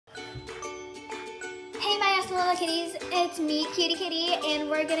little kitties, it's me, Cutie Kitty, and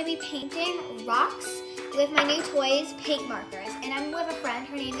we're gonna be painting rocks with my new toys, paint markers. And I'm with a friend,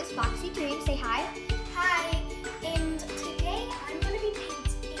 her name is Foxy Dream. Say hi. Hi, and today I'm gonna be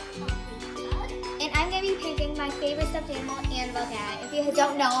painting a ladybug. And I'm gonna be painting my favorite stuffed animal, Annabelle Cat. If you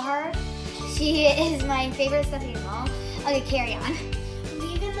don't know her, she is my favorite stuffed animal. Okay, carry on.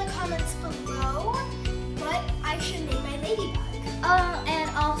 Leave in the comments below what I should name my ladybug. And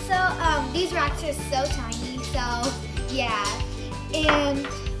also, these rocks are so tiny, so yeah. And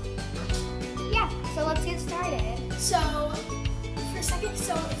yeah, so let's get started. So, for a second,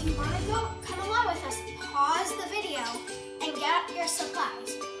 if you want to come along with us, pause the video and get your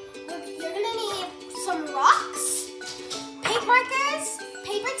supplies. You're gonna need some rocks, paint markers,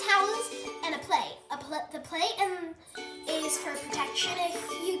 paper towels, and a plate. The plate is for protection if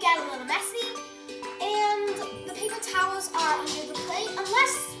you get a little messy, and the paper towels are under the plate,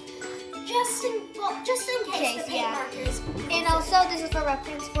 unless just in case the paint markers. And also, this is for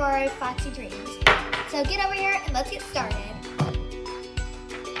reference for Foxy Dreams. So get over here and let's get started.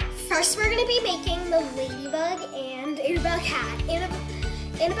 First, we're gonna be making the ladybug and Annabelle Cat.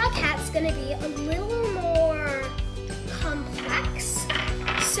 Annabelle Cat's gonna be a little more complex,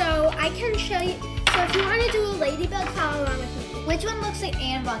 so I can show you. So if you want to do a ladybug, follow along with me. Which one looks like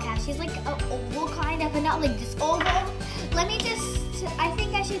Annabelle Cat? She's like an oval kind of, but not like this oval. Let me I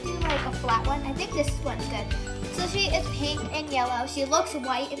think I should do like a flat one. I think this one's good. So she is pink and yellow. She looks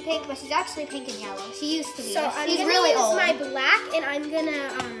white and pink, but she's actually pink and yellow. She used to be. So she's really old. I'm gonna use my black, and I'm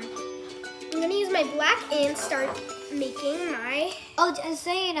gonna use my black and start making my. Oh, just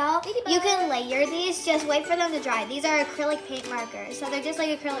so you know, you can layer these. Just wait for them to dry. These are acrylic paint markers, so they're just like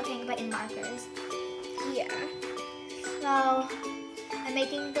acrylic paint but in markers. Yeah. So I'm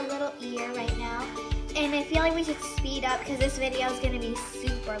making the little ear right now, and I feel like we should speed up because this video is gonna be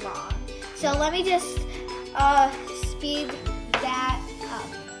super long. So let me just speed that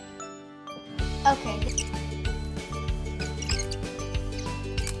up. Okay.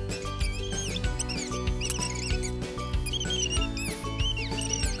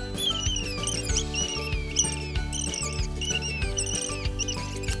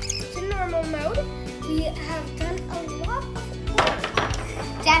 To normal mode, we have done a lot of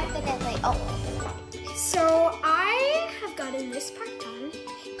work. Definitely. Oh. So I have gotten this part done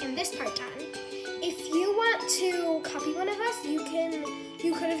and this part done. If you want to copy one of us, you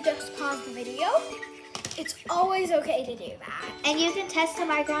could have just paused the video. It's always okay to do that. And you can test the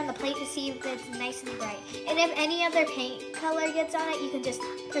marker on the plate to see if it's nice and bright. And if any other paint color gets on it, you can just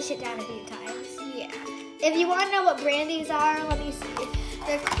push it down a few times. Yeah. If you want to know what brand these are, let me see.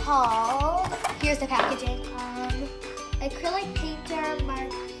 They're called, here's the packaging. Acrylic painter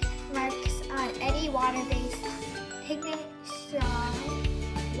marks on any water-based pigment, strong,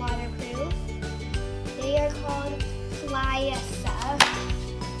 waterproof. They are called Flyessa.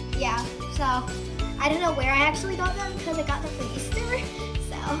 Yeah, so I don't know where I actually got them because I got them for Easter.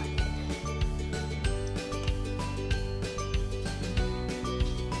 So.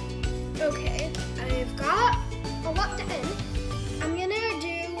 Okay, I've got a lot done. I'm gonna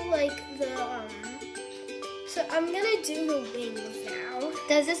do like I'm gonna do the wings now.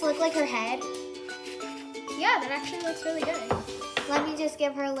 Does this look like her head? Yeah, that actually looks really good. Let me just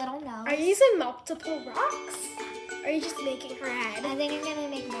give her a little nose. Are you using multiple rocks? Or are you just making her head? I think I'm gonna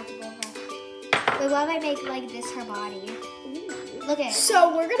make multiple rocks. But what if I make like this her body? Ooh. Look at it.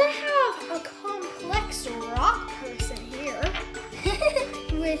 So we're gonna have a complex rock person here.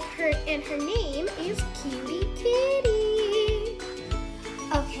 And her name is Cutie Kitty.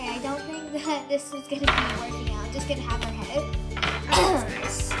 Okay, I don't think that this is gonna be working out. I'm just gonna have her head. Oh,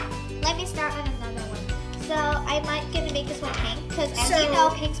 that's nice. Let me start on another one. So I might gonna make this one pink because as you know,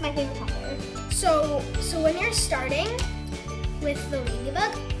 pink's my favorite color. So when you're starting with the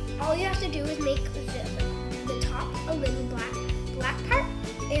ladybug, all you have to do is make the top a little black part,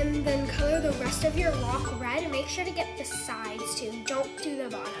 and then color the rest of your rock red, and make sure to get the sides too. Don't do the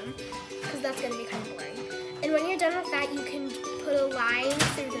bottom, because that's gonna be kind of boring. And when you're done with that, you can put a line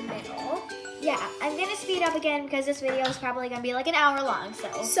through the middle. Yeah, I'm gonna speed up again because this video is probably gonna be like an hour long,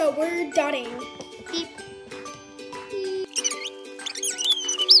 so. So we're done. Beep.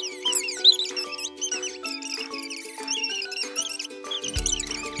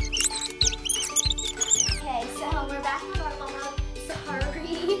 Okay, so we're back on normal mode.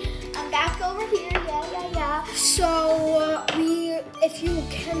 Sorry. I'm back over here, yeah. So if you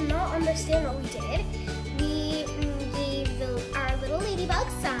cannot understand what we did, we gave our little ladybug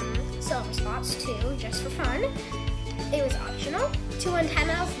some silver spots too, just for fun. It was optional. 2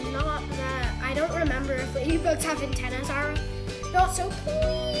 antennas, not that, I don't remember if ladybugs have antennas or not, so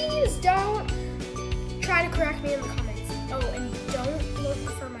please don't try to correct me in the comments. Oh, and don't look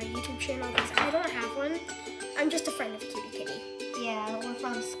for my YouTube channel because I don't have one. I'm just a friend of Cutie Kitty. Yeah, we're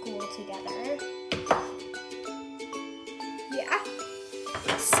from school together. Yeah.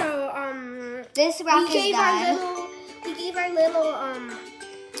 So, This rock is done. We gave our little,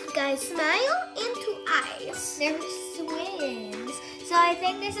 guys smile and 2 eyes. They're twins. So I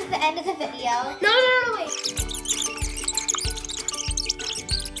think this is the end of the video. No, wait.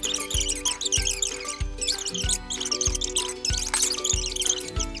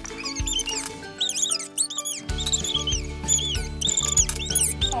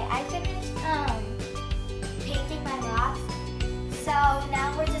 Okay, I finished painting my rocks. So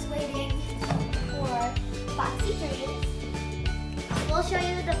now we're just waiting for Foxy Dreams. We'll show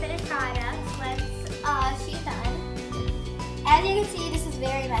you the finished product once she's done. As you can see, this is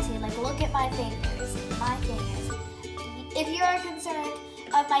very messy. Like, look at my fingers. My fingers. If you're concerned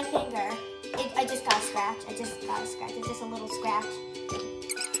of my finger, I just got a scratch. It's just a little scratch.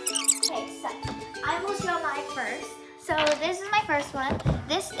 Okay, so I will show mine first. So this is my first one.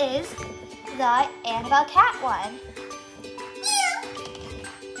 This is the Annabelle cat one.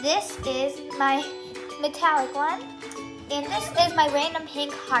 This is my metallic one. And this is my random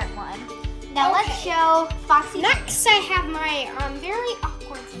pink heart one. Now let's show Foxy. Next, I have my very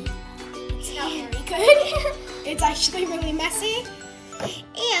awkward thing. It's not very good. It's actually really messy.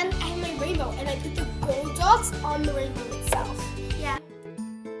 And I have my rainbow, and I put the gold dots on the rainbow itself.